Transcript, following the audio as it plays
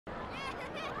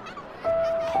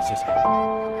谢谢。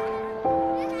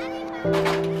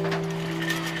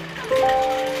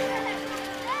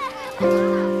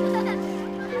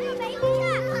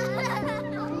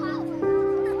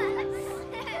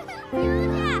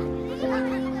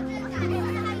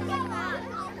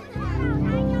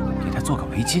给他做个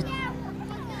围巾。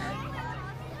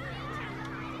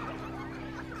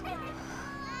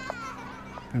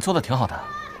你做的挺好的。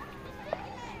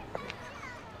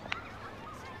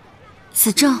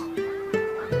子正，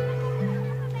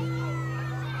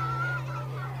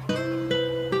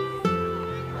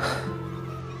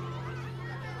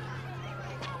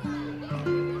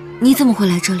你怎么会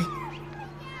来这里？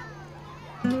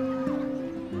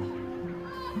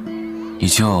你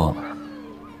就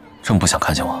这么不想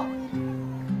看见我？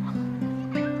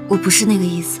我不是那个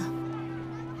意思，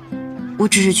我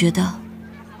只是觉得，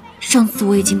上次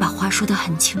我已经把话说得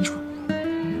很清楚。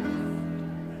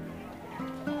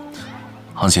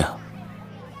杭姐，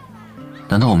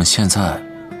难道我们现在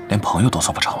连朋友都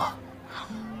做不成了？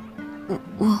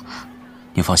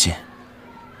你放心，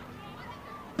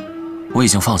我已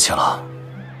经放弃了。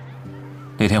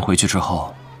那天回去之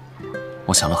后，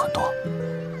我想了很多，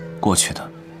过去的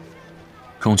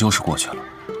终究是过去了，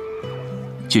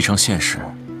既成现实，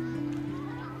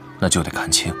那就得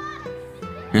看清，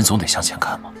人总得向前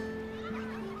看嘛。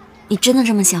你真的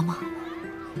这么想吗？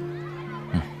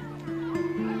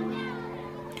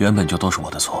原本就都是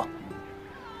我的错，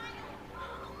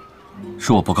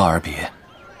是我不告而别，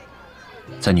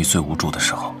在你最无助的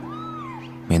时候，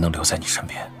没能留在你身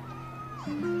边，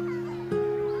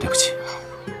对不起。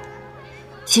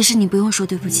其实你不用说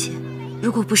对不起，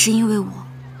如果不是因为我，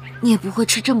你也不会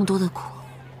吃这么多的苦。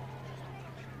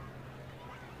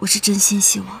我是真心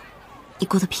希望你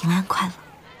过得平安快乐。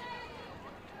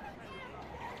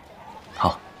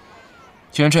好，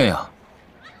既然这样，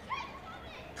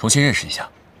重新认识一下。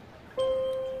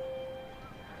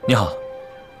你好，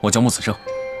我叫穆子正。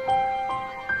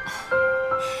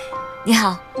你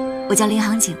好，我叫林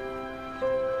杭景。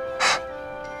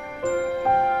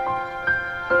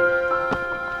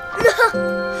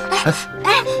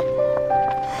哎，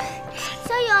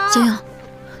小勇，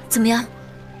怎么样？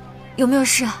有没有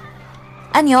事啊？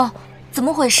阿牛，怎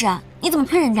么回事啊？你怎么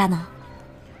骗人家呢？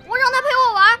我让他陪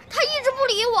我玩，他一直不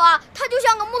理我，他就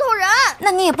像个木头人。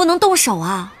那你也不能动手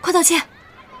啊！快道歉。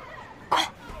快，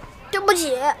对不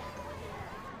起。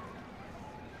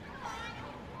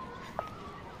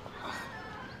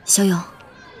小勇，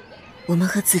我们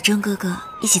和子正哥哥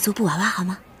一起做布娃娃好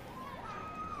吗？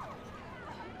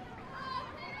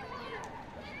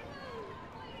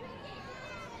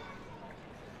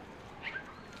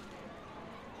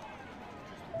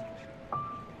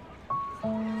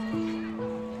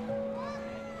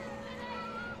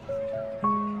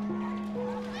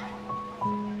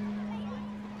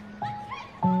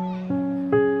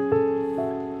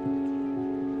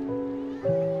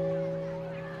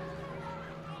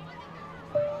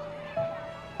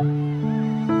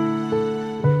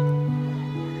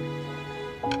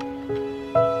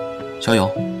小勇，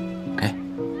给。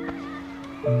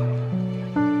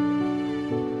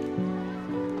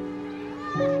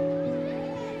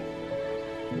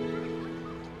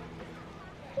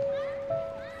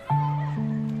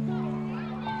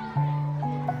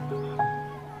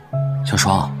小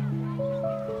双，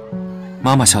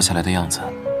妈妈笑起来的样子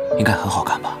应该很好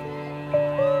看吧？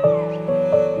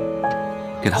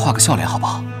给她画个笑脸好不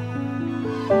好？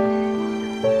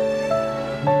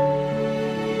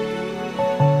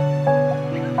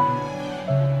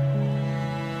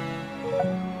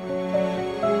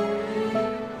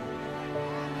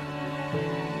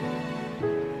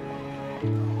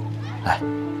来，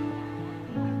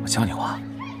我教你画，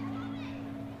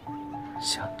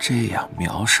像这样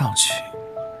描上去。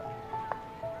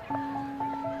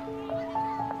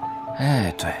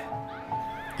哎，对，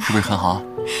是不是很好？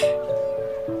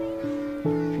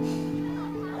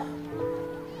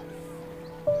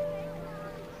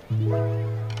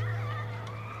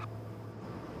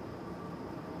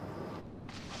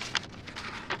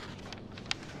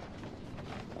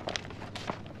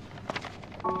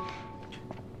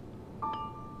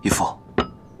义父，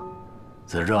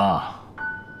子正，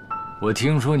我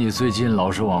听说你最近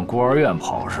老是往孤儿院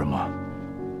跑，是吗？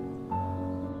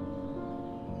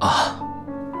啊，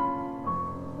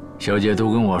小姐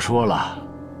都跟我说了，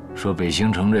说北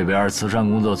兴城这边慈善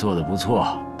工作做得不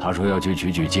错，她说要去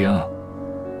取取经，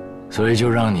所以就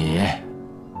让你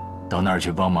到那儿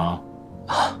去帮忙。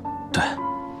啊，对。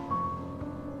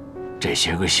这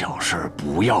些个小事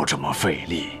不要这么费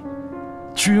力，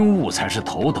军务才是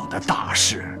头等的大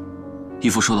事。义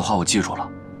父说的话我记住了，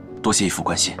多谢义父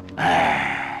关心。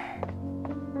哎，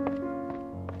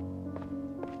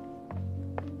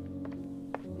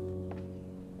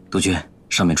督军，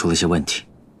上面出了些问题。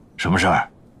什么事儿？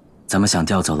咱们想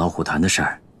调走老虎团的事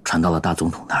儿传到了大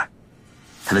总统那儿，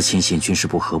他的亲信军事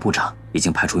部何部长已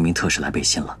经派出一名特使来北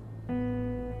信了。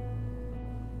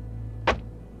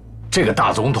这个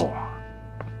大总统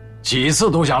几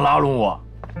次都想拉拢我，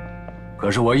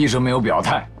可是我一直没有表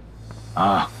态。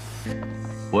啊，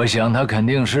我想他肯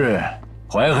定是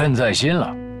怀恨在心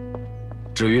了。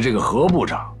至于这个何部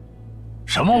长，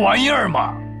什么玩意儿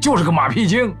嘛，就是个马屁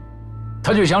精，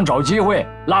他就想找机会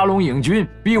拉拢影军，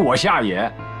逼我下野，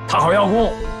他好邀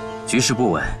功。局势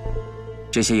不稳，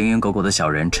这些蝇营狗苟的小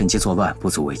人趁机作乱，不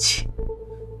足为奇。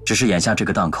只是眼下这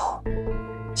个档口，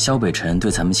萧北辰对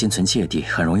咱们心存芥蒂，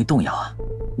很容易动摇啊。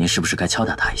您是不是该敲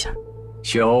打他一下？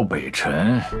萧北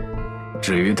辰，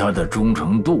至于他的忠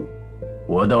诚度，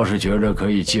我倒是觉着可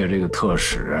以借这个特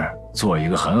使做一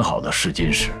个很好的试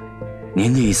金石。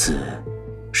您的意思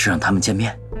是让他们见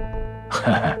面？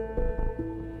呵呵，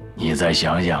你再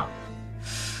想想。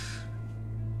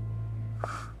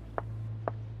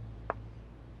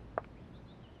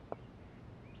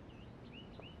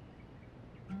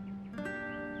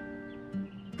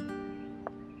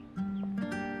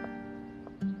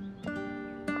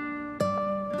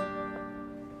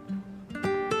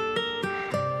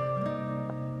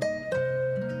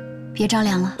别着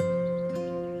凉了。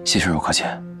谢谢柔克姐。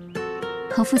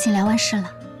和父亲聊完事了。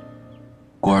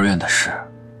孤儿院的事，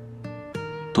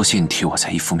多谢你替我在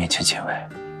义父面前解围。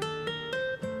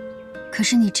可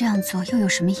是你这样做又有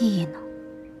什么意义呢？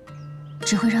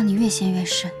只会让你越陷越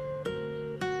深。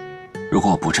如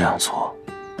果我不这样做，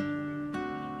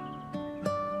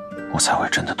我才会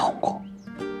真的痛苦。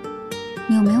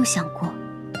你有没有想过，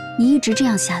你一直这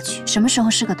样下去，什么时候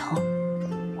是个头？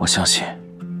我相信，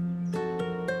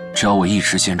只要我一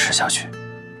直坚持下去，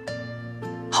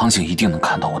杭景一定能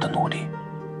看到我的努力。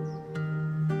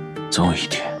总有一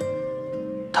天，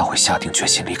他会下定决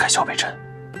心离开萧北辰。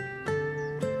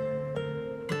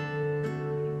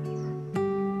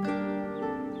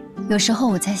有时候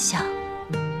我在想，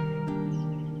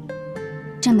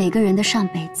这每个人的上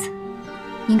辈子，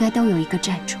应该都有一个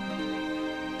债主，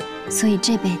所以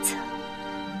这辈子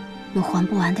有还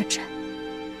不完的债。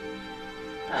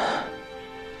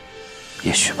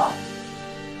也许吧。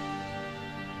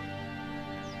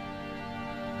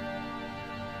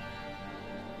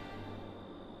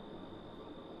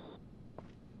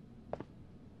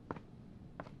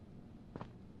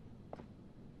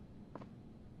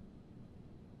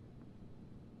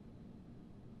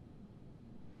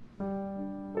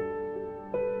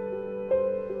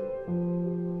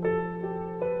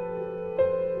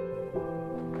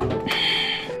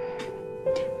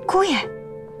姑爷，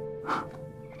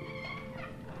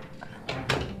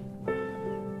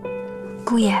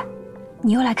姑爷，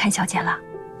你又来看小姐了？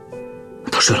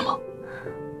她睡了吗？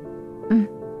嗯。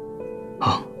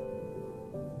啊，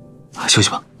休息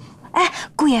吧。哎，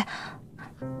姑爷，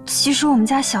其实我们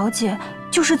家小姐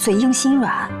就是嘴硬心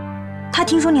软，她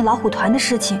听说你老虎团的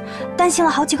事情，担心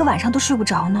了好几个晚上都睡不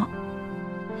着呢。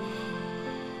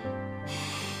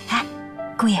哎，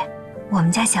姑爷，我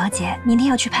们家小姐明天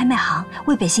要去拍卖行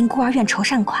为北新孤儿院筹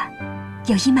善款，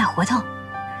有义卖活动。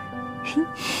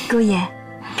姑爷，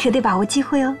可得把握机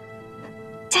会哦，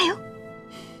加油！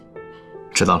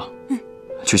知道了，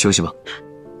去休息吧。